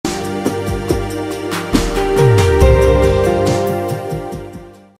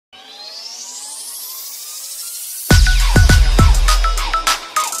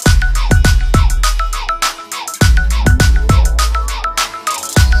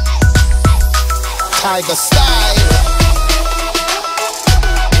tiger style.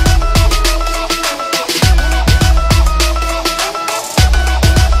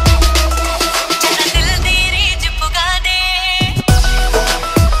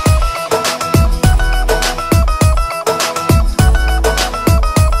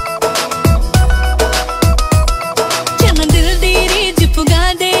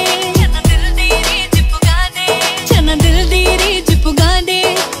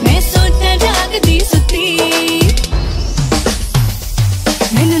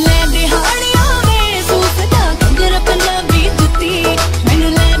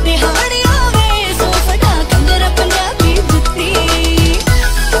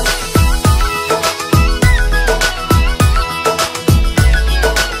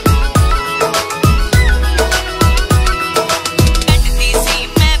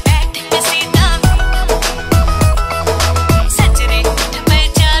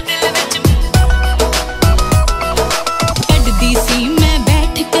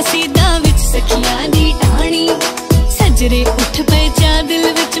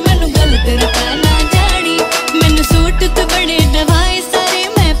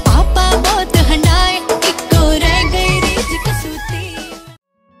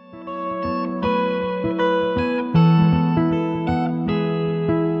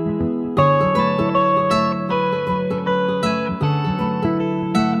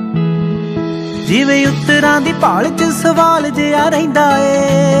 ਜਿਵੇਂ ਉੱਤਰਾਂ ਦੀ ਭਾਲ 'ਚ ਸਵਾਲ ਜਿਹਾ ਰਹਿੰਦਾ ਏ,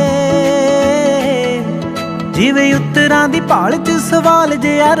 ਜਿਵੇਂ ਉੱਤਰਾਂ ਦੀ ਭਾਲ 'ਚ ਸਵਾਲ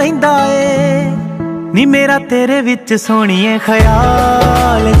ਜਿਹਾ ਰਹਿੰਦਾ ਏ, ਨੀ ਮੇਰਾ ਤੇਰੇ ਵਿੱਚ ਸੋਹਣੀਏ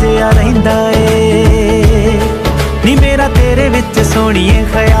ਖਿਆਲ ਜਿਹਾ ਰਹਿੰਦਾ ਏ, ਨੀ ਮੇਰਾ ਤੇਰੇ ਵਿੱਚ ਸੋਹਣੀਏ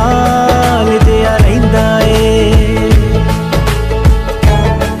ਖਿਆਲ ਜਿਹਾ ਰਹਿੰਦਾ ਏ।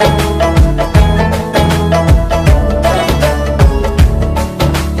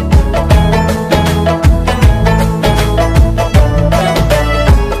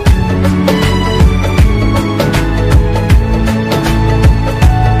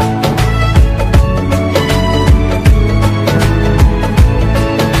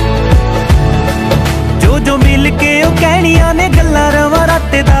 ਜੋ ਮਿਲ ਕੇ ਉਹ ਕਹਿਣੀਆਂ ਨੇ ਗੱਲਾਂ ਰਵਾਂ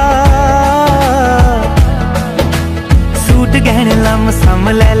ਰਾਤ ਦਾ, ਸੂਟ ਗਹਿਣੇ ਲੰਮਸਮ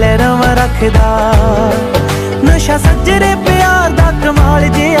ਲੈ ਲੈ ਰਵਾਂ ਰੱਖਦਾ, ਨਸ਼ਾ ਸੱਜਰੇ ਪਿਆਰ ਦਾ ਕਮਾਲ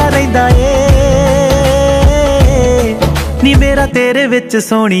ਜਿਹਾ ਰਹਿੰਦਾ ਏ, ਨੀ ਮੇਰਾ ਤੇਰੇ ਵਿੱਚ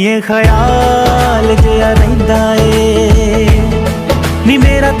ਸੋਹਣੀਏ ਖਿਆਲ ਜਿਹਾ ਰਹਿੰਦਾ ਏ, ਨੀ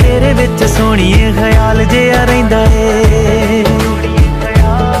ਮੇਰਾ ਤੇਰੇ ਵਿੱਚ ਸੋਹਣੀਏ ਖਿਆਲ ਜਿਹਾ ਰਹਿੰਦਾ ਏ।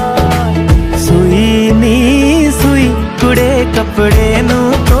 ਸੂਈ ਨੀ ਸੂਈ ਕੁੜੇ ਕੱਪੜੇ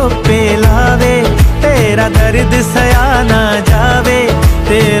ਨੂੰ ਧੋਪੇ ਲਾਵੇ, ਤੇਰਾ ਦਰਦ ਸਹਿਆ ਨਾ ਜਾਵੇ,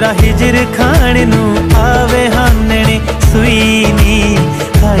 ਤੇਰਾ ਹਿਜਰ ਖਾਣ ਨੂੰ ਆਵੇ, ਹਾਨਣੇ ਸੂਈ ਨੀ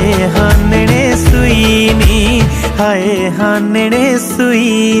ਹਾਏ ਹਾਨਣੇ ਸੂਈ ਨੀ ਹਾਏ ਹਾਨਣੇ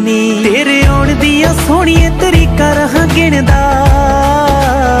ਸੂਈ ਨੀ, ਤੇਰੇ ਆਉਣ ਦੀਆਂ ਸੋਹਣੀਏ ਤਰੀਕਾਂ ਰਹਾਂ ਗਿਣਦਾ,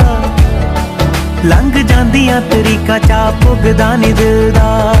 ਲੰਘ ਜਾਂਦੀਆਂ ਤਰੀਕਾਂ ਚਾ ਪੁੱਗਦਾ ਨੀ ਦਿਲ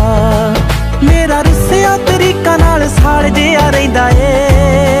ਦਾ, ਮੇਰਾ ਰੁੱਸਿਆ ਤਰੀਕਾ ਨਾਲ ਸਾਲ ਜਿਹਾ ਰਹਿੰਦਾ ਏ,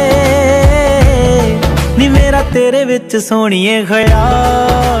 ਨੀ ਮੇਰਾ ਤੇਰੇ ਵਿੱਚ ਸੋਹਣੀਏ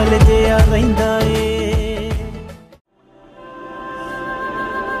ਖਿਆਲ ਜਿਹਾ ਰਹਿੰਦਾ ਏ।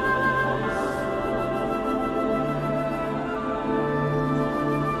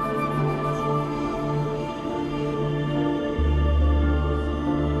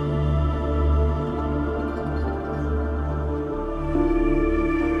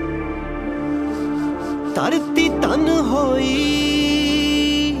 धरती तन होई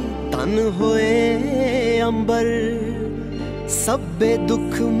तन होए अंबर, सब्बे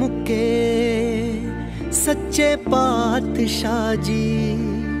दुख मुके सच्चे पातशाह जी,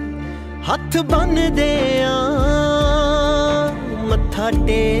 हथ बन देया मत्था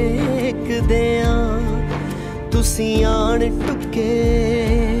टेक देया, तुसी आन टुके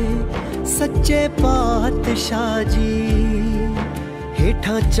सच्चे पातशाह जी,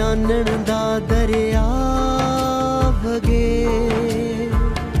 हेठा चानण दा दरिया वगे,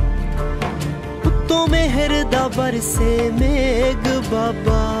 उत्तों मेहर दा बरसे मेघ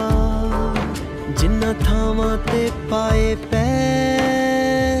बाबा, जिन्ना थावां ते पाए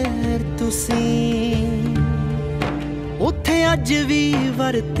पैर तुसी, उत्थे अज भी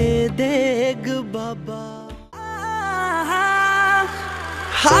वरते देग बाबा।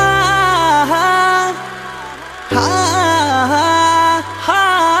 हा हा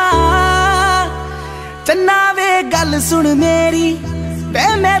चन्ना वे गल सुन मेरी, वे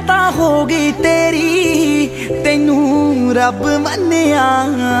मैं तां हो गई तेरी, तेनू रब मन्निया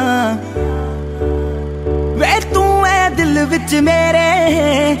वे तू ऐ दिल विच मेरे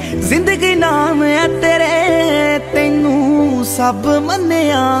जिंदगी नाम है तेरे, तेनू सब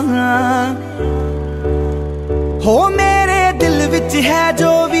मन्निया हो मेरे दिल विच है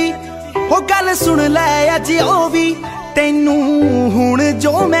जो भी, हो गल सुन लै अज ओ भी, तेनू हुण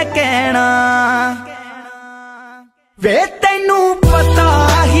जो मैं कहना वे तेनू पता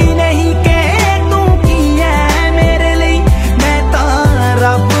ही नहीं कि तू की है मेरे लिए, मैं तां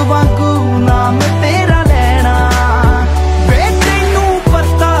रब वांगू नाम तेरा लेना। वे तेनू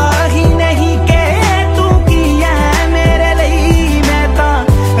पता ही नहीं कि तू की है मेरे लिए, मैं तां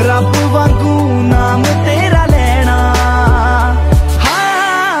रब वांगू नाम तेरा लेना।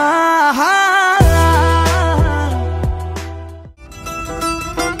 हाँ हाँ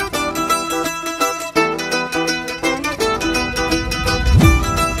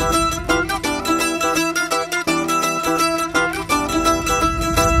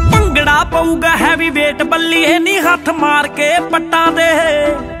पऊगा हैवी वेट बल्लीए नी हथ मार के पट्टां दे,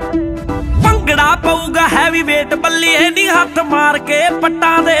 भंगड़ा पऊगा हैवी वेट बल्लीए नी हथ मार के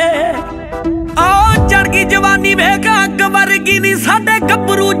पट्टां दे। ओ चढ़ गई जवानी वेखा अग वर्गी नी साडे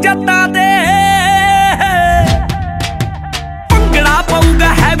गभरू जट्टां दे, भंगड़ा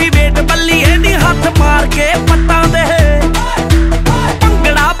पऊगा हैवी वेट बल्लीए नी हथ मार के पट्टां